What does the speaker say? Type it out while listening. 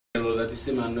the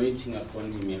same anointing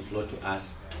upon him may flow to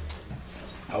us.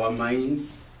 Our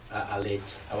minds are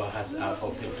alert, our hearts are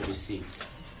open to receive.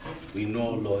 We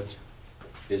know, Lord,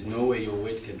 there's no way your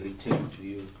word can return to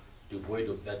you devoid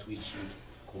of that which you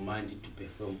command it to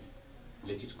perform.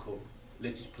 Let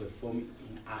it perform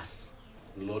in us,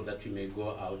 Lord, that we may go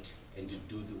out and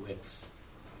do the works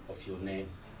of your name.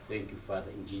 Thank you,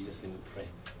 Father. In Jesus' name we pray.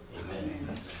 Amen.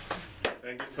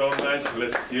 Thank you so much.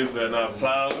 Let's give an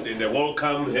applause and a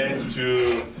welcome hand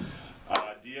to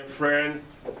our dear friend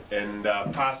and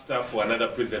pastor for another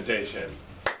presentation.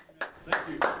 Thank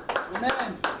you.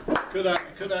 Amen. Could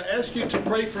I ask you to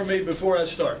pray for me before I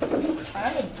start?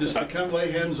 Just to come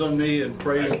lay hands on me and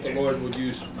pray that the Lord would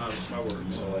use my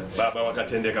words. Baba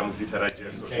wakatendeka muzita ra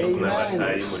Yesu kuna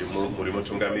batai muri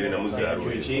mutungamire na muzaro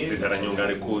zita ra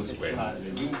nyongare kuzwe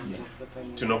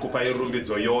tunokupa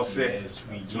irumbidzo yose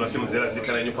tunosimuzira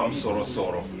zita renyu kwa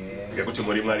musorosoro ngekuti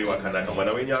muri mwari wakanaka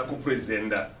mwana wenyu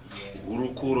akupresenta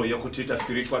urukuro yokutita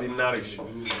spiritually nourish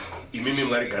imimi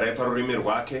mwari garai parurimi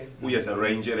rwake uye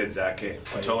zarurai njere dzake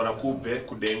kutaura kubve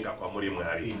kudenga kwa muri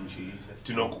mwari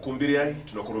tinokukumbirirai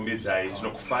tinokurumbidzai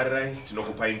tinokufarirai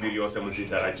tinokupai mbiri yose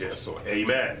muzita ra Jesu.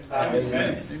 Amen.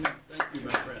 Amen. Thank you,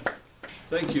 my friend.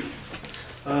 Thank you.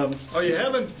 Are you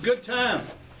having a good time?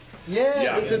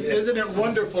 Yeah. Isn't it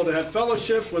wonderful to have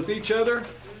fellowship with each other?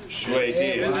 Sure it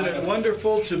is. Isn't it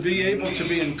wonderful to be able to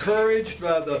be encouraged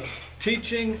by the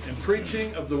teaching and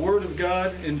preaching of the Word of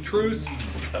God in truth?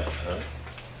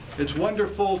 It's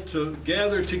wonderful to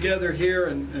gather together here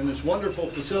in this wonderful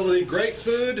facility. Great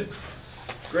food,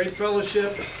 great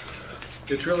fellowship.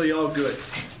 It's really all good.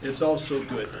 It's all so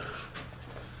good.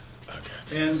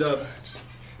 And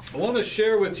I want to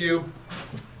share with you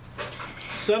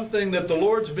something that the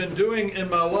Lord's been doing in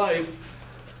my life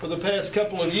for the past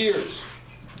couple of years.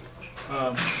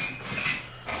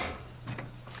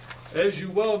 As you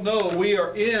well know, we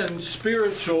are in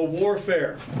spiritual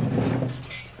warfare.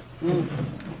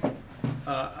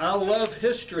 I love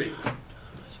history.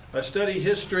 I study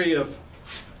history of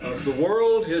the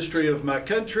world, history of my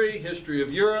country, history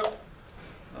of Europe.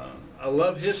 I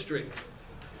love history.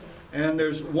 And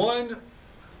there's one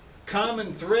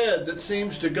common thread that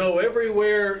seems to go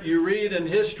everywhere you read in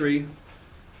history,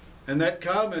 and that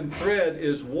common thread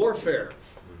is warfare.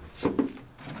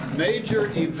 Major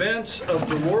events of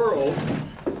the world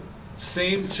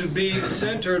seem to be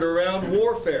centered around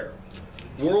warfare.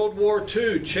 World War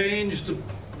II changed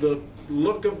the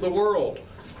look of the world.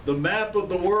 The map of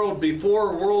the world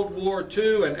before World War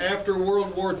II and after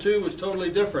World War II was totally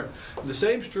different. The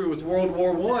same is true with World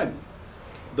War I.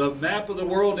 The map of the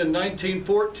world in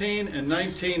 1914 and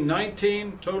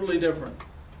 1919, totally different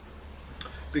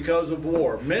because of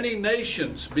war. Many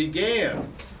nations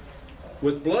began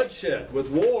with bloodshed, with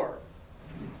war.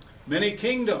 Many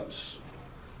kingdoms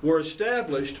were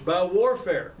established by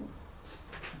warfare.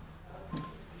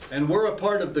 And we're a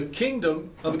part of the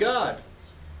kingdom of God.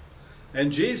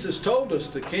 And Jesus told us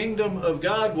the kingdom of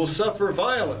God will suffer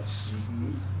violence.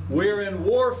 We're in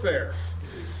warfare.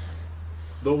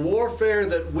 The warfare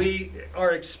that we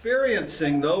are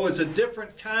experiencing, though, is a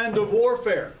different kind of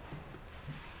warfare.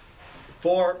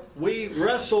 For we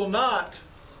wrestle not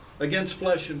against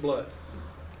flesh and blood,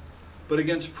 but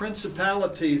against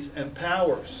principalities and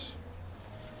powers,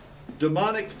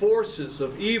 demonic forces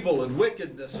of evil and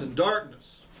wickedness and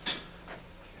darkness,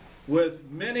 with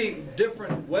many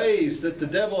different ways that the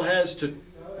devil has to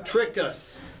trick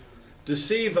us,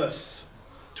 deceive us,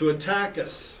 to attack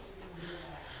us.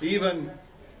 Even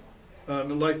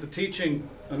like the teaching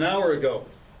an hour ago,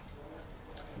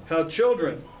 how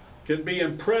children can be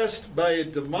impressed by a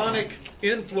demonic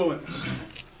influence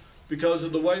because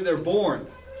of the way they're born,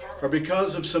 or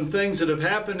because of some things that have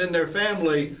happened in their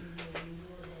family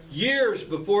years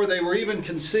before they were even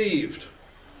conceived.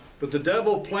 But the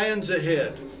devil plans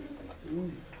ahead.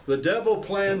 The devil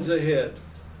plans ahead.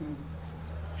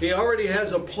 He already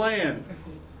has a plan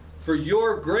for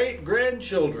your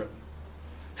great-grandchildren,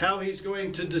 how he's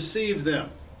going to deceive them,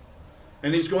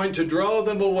 and he's going to draw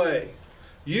them away.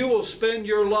 You will spend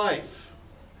your life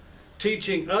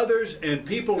teaching others and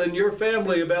people in your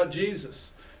family about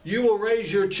Jesus. You will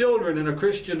raise your children in a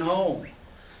Christian home.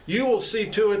 You will see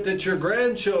to it that your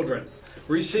grandchildren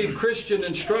receive Christian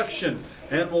instruction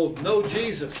and will know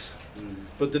Jesus.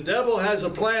 But the devil has a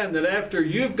plan that after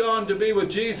you've gone to be with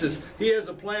Jesus, he has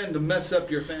a plan to mess up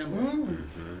your family.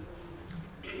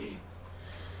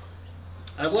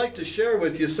 I'd like to share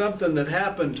with you something that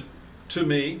happened to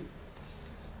me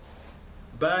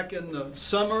back in the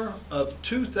summer of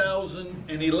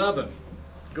 2011,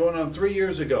 going on 3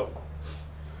 years ago.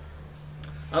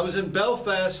 I was in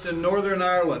Belfast in Northern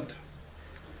Ireland.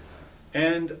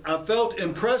 And I felt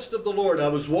impressed of the Lord. I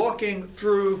was walking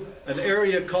through an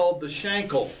area called the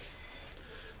Shankill.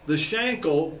 The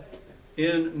Shankill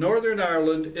in Northern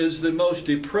Ireland is the most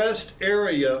depressed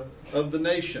area of the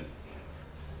nation.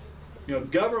 You know,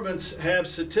 governments have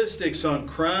statistics on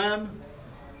crime,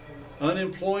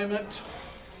 unemployment,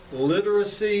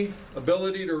 literacy,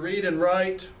 ability to read and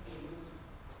write,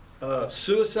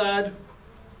 suicide,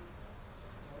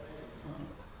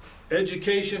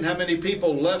 education, how many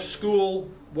people left school,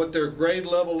 what their grade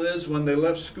level is when they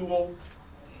left school.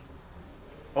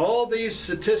 All these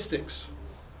statistics.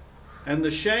 And the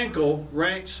Shankill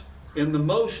ranks in the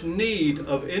most need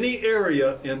of any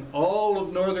area in all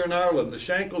of Northern Ireland. The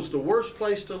Shankill's the worst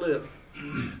place to live.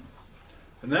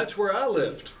 And that's where I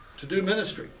lived to do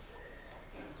ministry.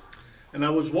 And I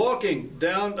was walking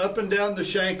up and down the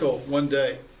Shankill one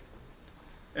day.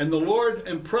 And the Lord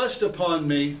impressed upon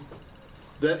me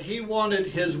that He wanted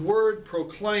His word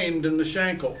proclaimed in the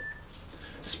Shankill.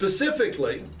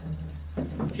 Specifically,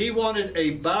 He wanted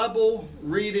a Bible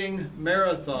reading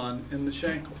marathon in the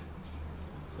Shankill.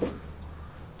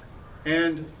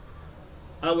 And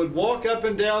I would walk up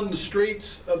and down the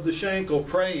streets of the Shankill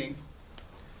praying,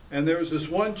 and there was this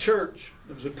one church,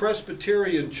 it was a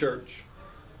Presbyterian church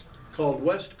called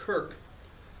West Kirk.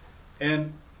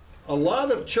 And a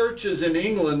lot of churches in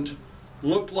England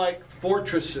look like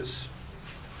fortresses.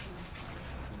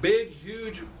 Big,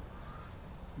 huge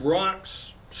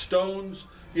rocks, stones.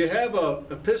 You have an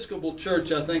Episcopal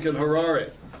church, I think, in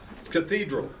Harare. It's a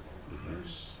cathedral.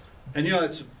 And you know,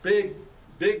 it's big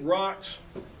rocks,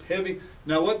 heavy.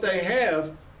 Now what they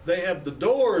have the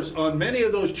doors on many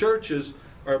of those churches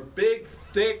are big,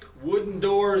 thick wooden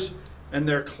doors, and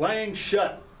they're clanged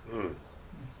shut.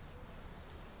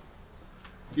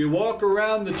 You walk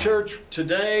around the church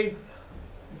today,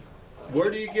 where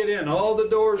do you get in? All the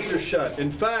doors are shut.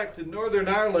 In fact, in Northern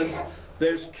Ireland,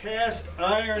 there's cast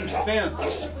iron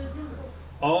fence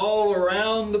all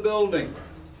around the building.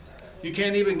 You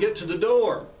can't even get to the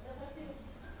door.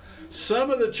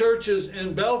 Some of the churches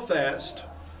in Belfast,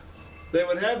 they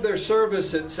would have their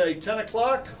service at, say, 10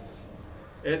 o'clock.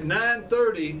 At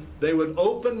 9:30, they would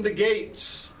open the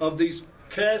gates of these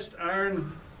cast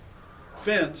iron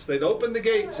fence. They'd open the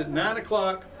gates at 9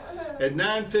 o'clock. At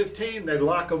 9:15, they'd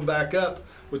lock them back up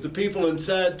with the people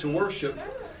inside to worship.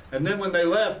 And then when they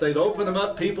left, they'd open them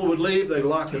up, people would leave, they'd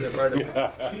lock it right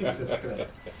up. Jesus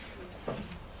Christ.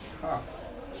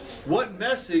 What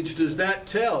message does that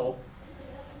tell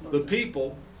the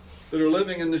people that are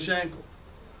living in the Shankill?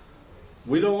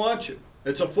 We don't want you.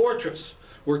 It's a fortress.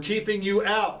 We're keeping you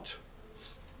out.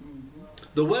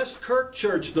 The West Kirk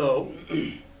Church, though,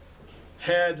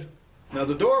 had, now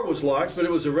the door was locked, but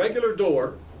it was a regular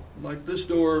door, like this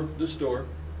door, this door.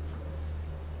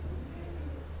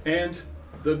 And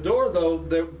the door,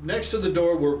 though, next to the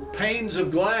door were panes of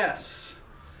glass.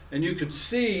 And you could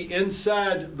see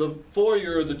inside the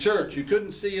foyer of the church. You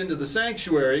couldn't see into the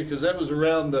sanctuary because that was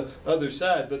around the other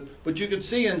side, but you could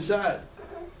see inside.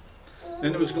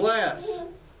 And it was glass.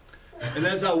 And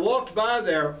as I walked by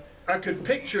there, I could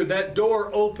picture that door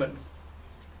open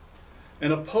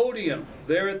and a podium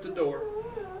there at the door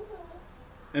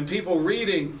and people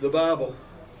reading the Bible.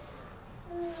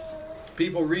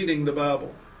 People reading the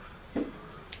Bible.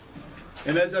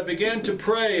 And as I began to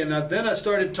pray, and then I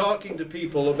started talking to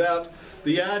people about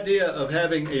the idea of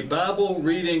having a Bible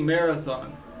reading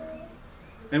marathon.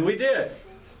 And we did.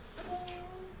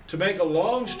 To make a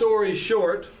long story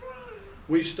short,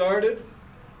 we started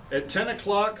at 10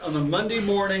 o'clock on a Monday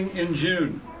morning in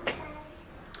June.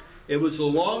 It was the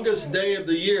longest day of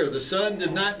the year. The sun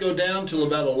did not go down till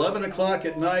about 11 o'clock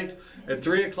at night. At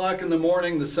 3 o'clock in the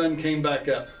morning, the sun came back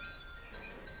up.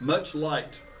 Much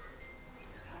light.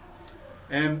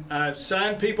 And I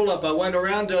signed people up. I went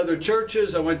around to other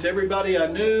churches. I went to everybody I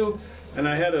knew. And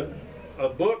I had a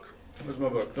book. Where's my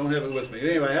book? Don't have it with me.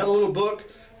 Anyway, I had a little book.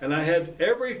 And I had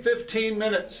every 15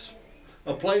 minutes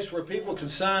a place where people could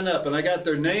sign up. And I got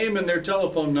their name and their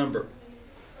telephone number.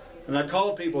 And I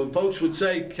called people. And folks would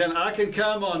say, I can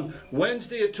come on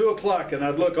Wednesday at 2 o'clock. And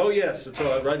I'd look, oh yes. And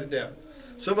so I'd write it down.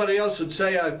 Somebody else would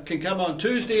say, I can come on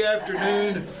Tuesday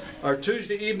afternoon or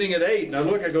Tuesday evening at 8. And I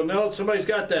look, I go, no, somebody's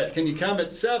got that. Can you come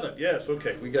at 7? Yes,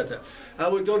 okay, we got that. I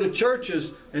would go to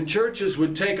churches, and churches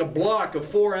would take a block of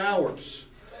 4 hours.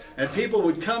 And people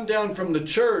would come down from the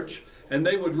church, and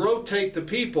they would rotate the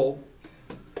people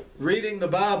reading the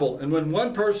Bible. And when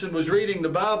one person was reading the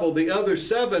Bible, the other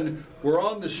 7 were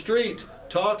on the street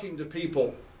talking to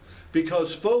people.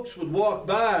 Because folks would walk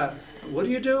by, what are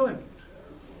you doing?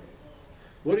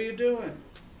 What are you doing?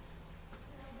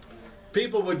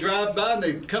 people would drive by and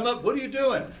they'd come up, what are you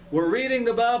doing? We're reading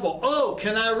the Bible. Oh,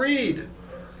 can I read?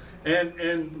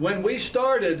 And when we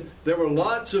started, there were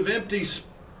lots of empty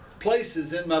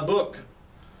places in my book.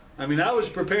 I mean, I was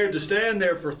prepared to stand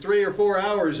there for 3 or 4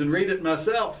 hours and read it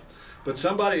myself. But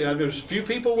somebody, there's a few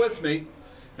people with me,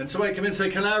 and somebody come in and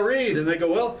say, can I read? And they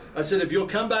go, well, I said, if you'll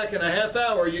come back in a half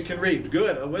hour, you can read.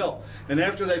 Good, I will. And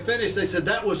after they finished, they said,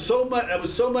 that was so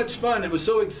much fun. It was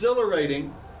so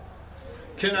exhilarating.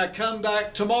 Can I come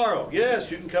back tomorrow?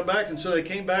 Yes, you can come back. And so they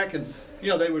came back, and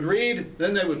they would read,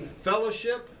 then they would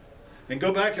fellowship, and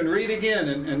go back and read again,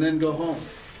 and then go home.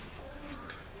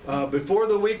 Before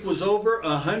the week was over,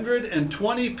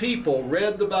 120 people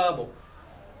read the Bible.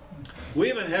 We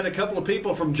even had a couple of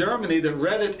people from Germany that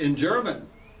read it in German.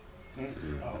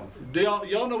 Do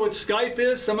y'all know what Skype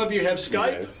is? Some of you have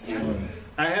Skype? Yes.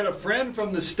 I had a friend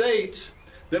from the States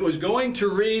that was going to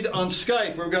read on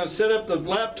Skype. We were going to set up the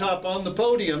laptop on the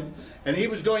podium, and he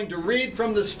was going to read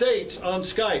from the States on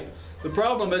Skype. The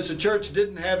problem is the church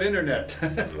didn't have internet,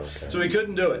 so he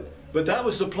couldn't do it. But that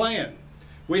was the plan.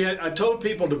 I told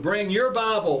people to bring your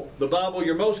Bible, the Bible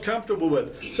you're most comfortable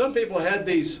with. Some people had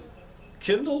these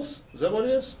Kindles. Is that what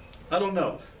it is? I don't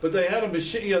know. But they had a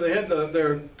machine. They had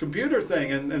their computer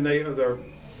thing, and they're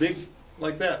big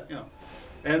like that.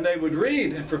 And they would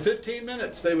read, and for 15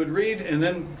 minutes they would read and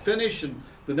then finish, and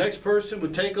the next person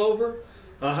would take over.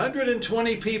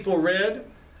 120 people read.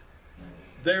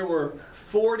 There were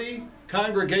 40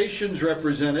 congregations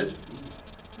represented.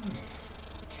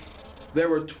 There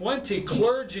were 20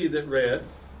 clergy that read.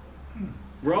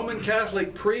 Roman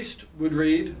Catholic priests would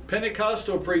read.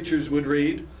 Pentecostal preachers would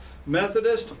read.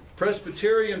 Methodist,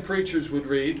 Presbyterian preachers would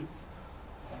read.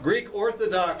 Greek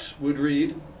Orthodox would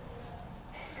read.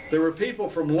 There were people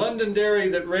from Londonderry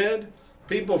that read.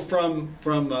 People from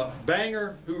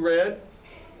Bangor who read.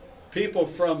 People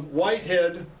from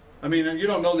Whitehead. I mean, you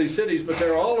don't know these cities, but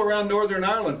they're all around Northern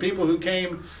Ireland. People who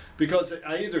came because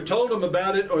I either told them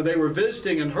about it or they were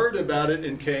visiting and heard about it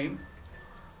and came.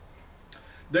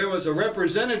 There was a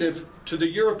representative to the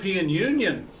European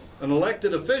Union, an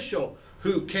elected official,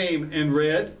 who came and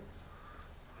read.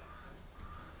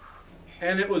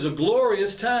 And it was a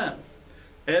glorious time.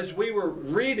 As we were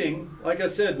reading, like I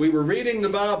said, we were reading the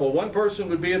Bible. One person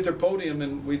would be at their podium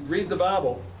and we'd read the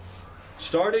Bible.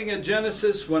 Starting at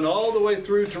Genesis, went all the way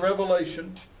through to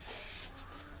Revelation.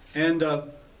 And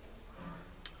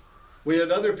we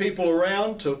had other people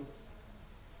around.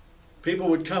 People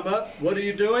would come up. What are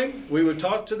you doing? We would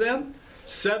talk to them.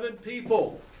 7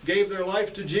 people gave their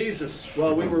life to Jesus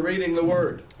while we were reading the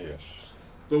Word. Yes.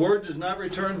 The Word does not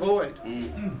return void.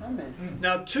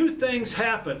 Now, 2 things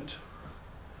happened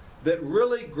that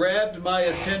really grabbed my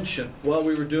attention while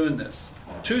we were doing this.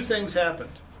 2 things happened.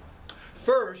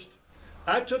 First,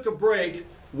 I took a break,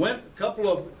 went a couple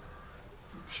of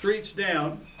streets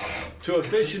down to a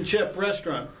fish and chip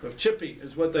restaurant. A chippy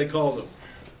is what they call them.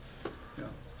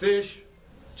 Fish,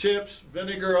 chips,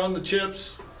 vinegar on the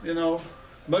chips,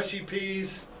 mushy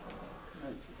peas.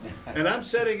 And I'm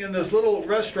sitting in this little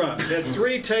restaurant. It had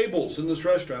 3 tables in this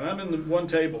restaurant. I'm in the one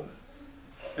table.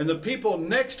 And the people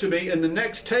next to me in the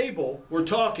next table were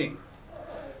talking.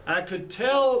 I could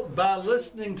tell by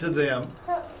listening to them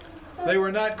they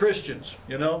were not Christians,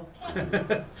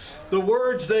 The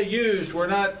words they used were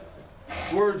not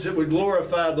words that would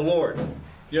glorify the Lord.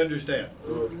 You understand?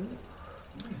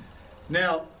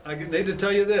 Now, I need to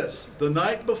tell you this. The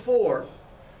night before,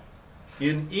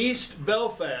 in East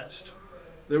Belfast,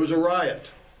 there was a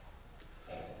riot.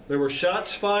 There were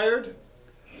shots fired.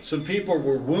 Some people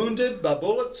were wounded by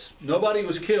bullets. Nobody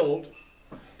was killed.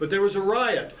 But there was a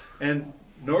riot. And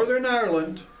Northern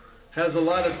Ireland has a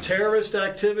lot of terrorist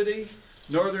activity.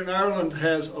 Northern Ireland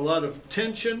has a lot of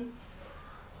tension,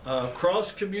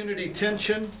 cross-community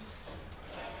tension.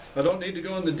 I don't need to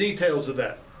go into the details of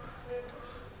that.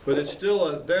 But it's still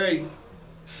a very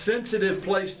sensitive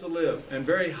place to live and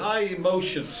very high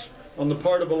emotions on the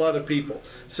part of a lot of people.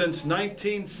 Since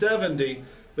 1970,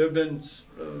 there have been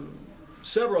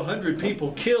several hundred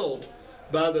people killed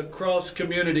by the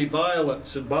cross-community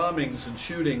violence and bombings and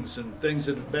shootings and things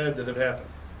that are bad that have happened.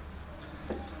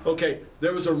 Okay,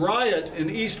 there was a riot in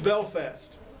East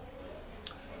Belfast.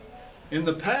 In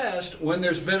the past, when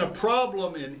there's been a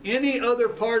problem in any other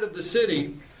part of the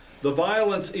city, the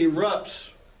violence erupts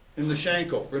in the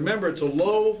Shankill. Remember, it's a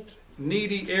low,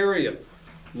 needy area.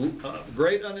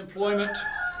 Great unemployment,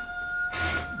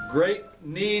 great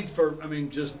need for,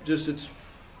 it's,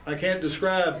 I can't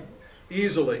describe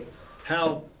easily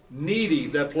how needy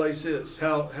that place is,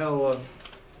 how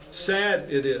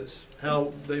sad it is,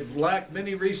 how they lack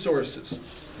many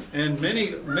resources. And many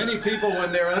people,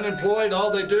 when they're unemployed,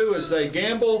 all they do is they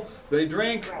gamble, they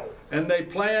drink, and they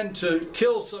plan to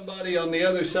kill somebody on the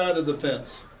other side of the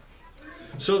fence.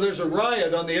 So there's a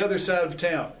riot on the other side of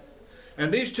town.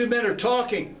 And these two men are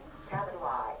talking.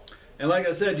 And like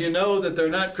I said, you know that they're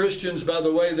not Christians by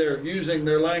the way they're using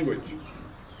their language.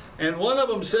 And one of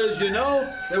them says, you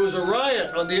know, there was a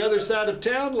riot on the other side of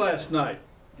town last night.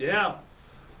 Yeah.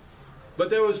 But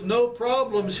there was no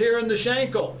problems here in the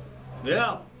Shankill.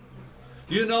 Yeah.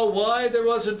 You know why there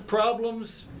wasn't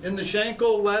problems in the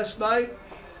Shankill last night?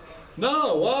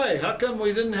 No, why? How come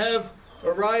we didn't have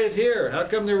a riot here? How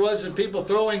come there wasn't people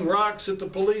throwing rocks at the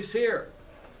police here?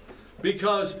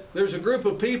 Because there's a group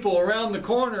of people around the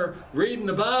corner reading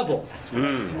the Bible.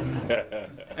 And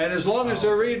as long as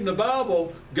they're reading the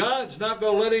Bible, God's not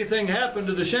going to let anything happen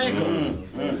to the Shankill.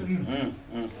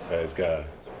 Praise God.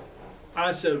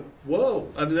 I said, whoa.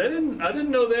 I mean, I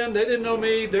didn't know them. They didn't know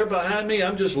me. They're behind me.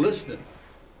 I'm just listening.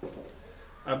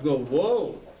 I'm going,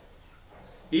 whoa.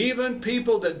 Even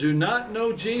people that do not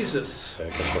know Jesus, They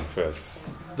can confess.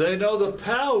 they know the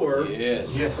power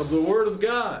Yes. of the Word of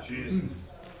God. Jesus.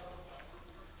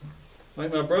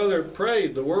 Like my brother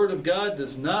prayed, the Word of God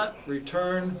does not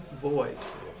return void.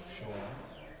 Yes.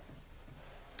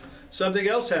 Something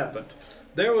else happened.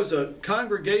 There was a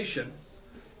congregation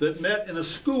that met in a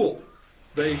school.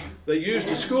 They used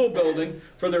the school building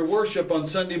for their worship on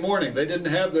Sunday morning. They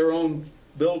didn't have their own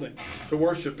building to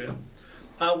worship in.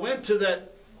 I went to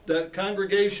that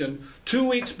congregation 2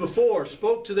 weeks before,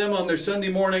 spoke to them on their Sunday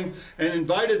morning, and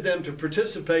invited them to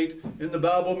participate in the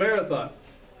Bible Marathon.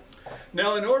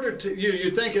 Now, in order to,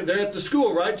 you think they're at the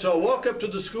school, right? So I walk up to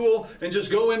the school and just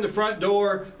go in the front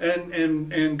door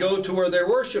and go to where they're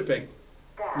worshiping.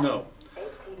 No.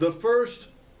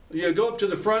 You go up to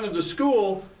the front of the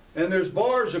school and there's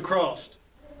bars across,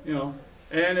 and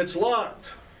it's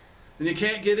locked and you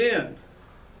can't get in.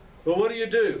 Well, what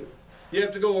do? You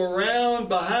have to go around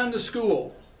behind the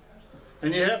school,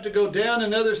 and you have to go down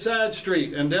another side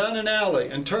street and down an alley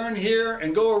and turn here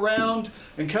and go around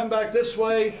and come back this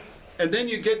way. And then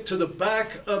you get to the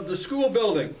back of the school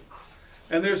building,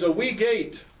 and there's a wee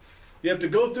gate. You have to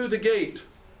go through the gate,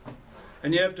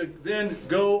 and you have to then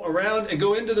go around and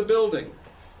go into the building.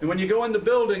 And when you go in the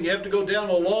building, you have to go down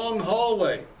a long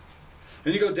hallway,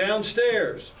 and you go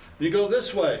downstairs, and you go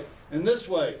this way and this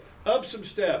way, up some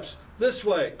steps, this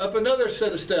way, up another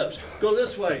set of steps, go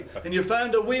this way, and you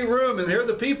find a wee room, and here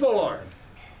the people are.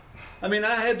 I mean,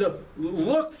 I had to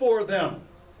look for them.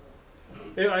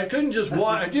 I couldn't just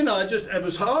walk, it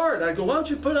was hard. I go, why don't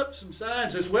you put up some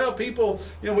signs? It's, well, people,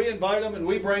 we invite them and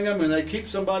we bring them and they keep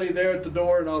somebody there at the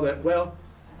door and all that. Well,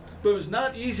 but it was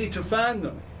not easy to find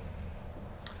them.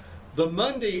 The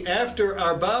Monday after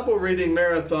our Bible reading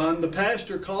marathon, the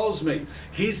pastor calls me.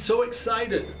 He's so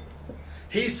excited.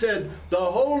 He said, the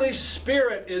Holy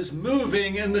Spirit is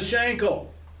moving in the Shankill.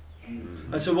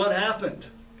 I said, what happened?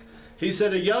 He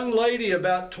said, a young lady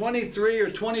about 23 or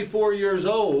 24 years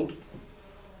old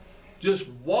just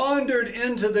wandered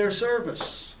into their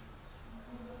service.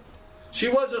 She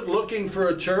wasn't looking for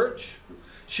a church.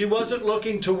 She wasn't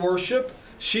looking to worship.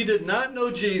 She did not know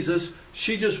Jesus.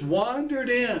 She just wandered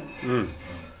in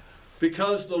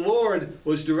because the Lord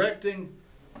was directing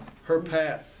her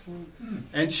path.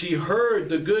 And she heard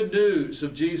the good news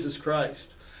of Jesus Christ.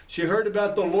 She heard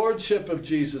about the lordship of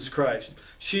Jesus Christ.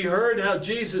 She heard how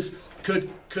Jesus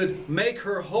could make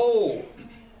her whole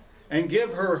and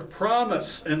give her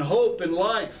promise and hope in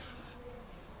life.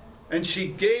 And she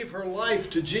gave her life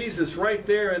to Jesus right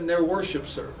there in their worship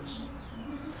service.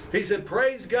 He said,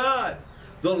 praise God.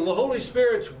 The Holy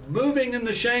Spirit's moving in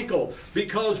the Shankill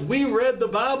because we read the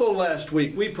Bible last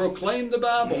week. We proclaimed the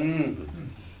Bible.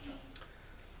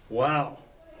 Wow.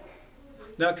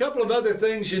 Now, a couple of other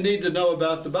things you need to know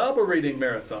about the Bible reading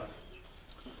marathon.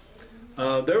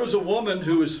 There was a woman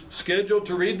who was scheduled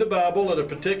to read the Bible at a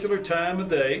particular time of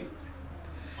day.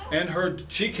 And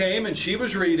she came and she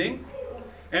was reading,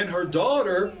 and her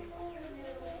daughter,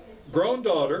 grown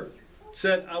daughter,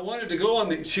 said, I wanted to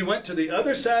go she went to the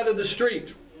other side of the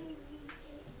street.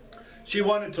 She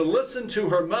wanted to listen to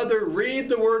her mother read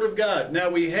the Word of God. Now,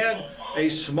 we had a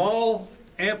small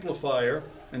amplifier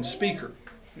and speaker,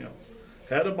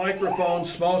 had a microphone,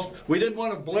 small. We didn't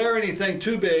want to blare anything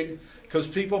too big because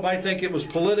people might think it was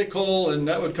political and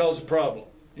that would cause a problem.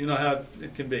 You know how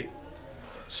it can be.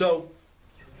 So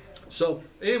So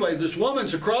anyway, this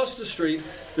woman's across the street.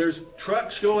 There's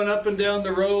trucks going up and down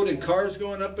the road, and cars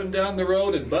going up and down the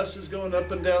road, and buses going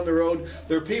up and down the road.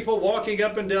 There are people walking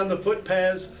up and down the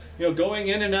footpaths, you know, going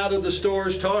in and out of the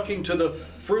stores, talking to the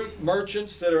fruit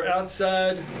merchants that are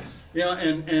outside, you know,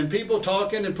 and people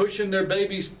talking and pushing their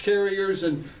baby carriers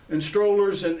and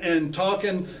strollers and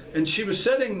talking. And she was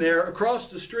sitting there across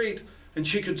the street, and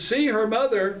she could see her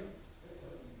mother.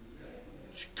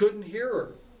 She couldn't hear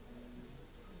her.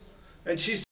 And she